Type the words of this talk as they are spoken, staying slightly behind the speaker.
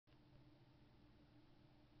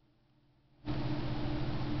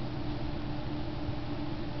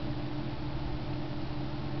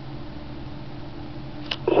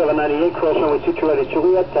1198, cross runway 22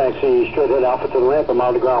 Juliet, taxi straight ahead Alpha to the ramp, and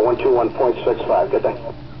mile to ground 121.65. Good day.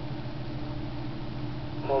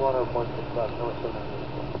 110.65,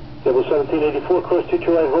 Table 1784, cross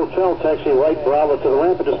 22 Hotel, taxi right Bravo to the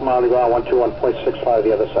ramp, and just mile to ground 121.65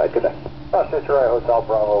 the other side. Good day. Cross 22 Hotel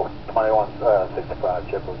Bravo 2165,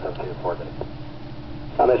 JetBlue 724.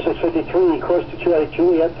 On a 653, cross 22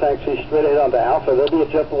 Juliet, taxi straight ahead onto Alpha. There'll be a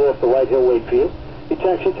JetBlue off the right hill, wait for you. You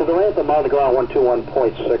taxi to the ramp, and mile to ground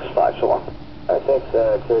 121.65. So long. Thanks,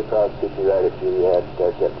 clear cross 22 right at Juliet,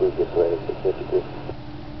 JetBlue this way, 652.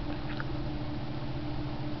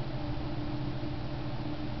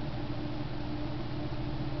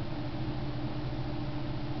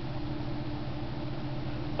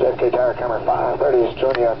 JFK Tower, camera 530 is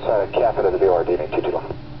joining you outside of Capita of the BORD, 22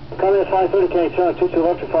 left. Coming at 530, K Tower, 22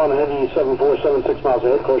 left, you're following heavy 7476 miles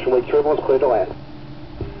ahead, caution wake turbulence, clear to land.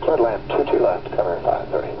 Clear to land, 22 left, camera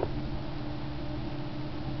 530.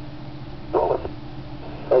 Roll it.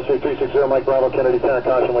 L3360, Mike Bravo, Kennedy, center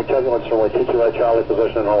caution wake turbulence, runway 22 right, Charlie,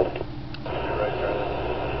 position and hold. Right, Charlie.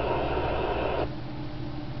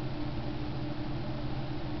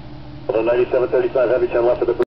 Although 9735, heavy 10 left at the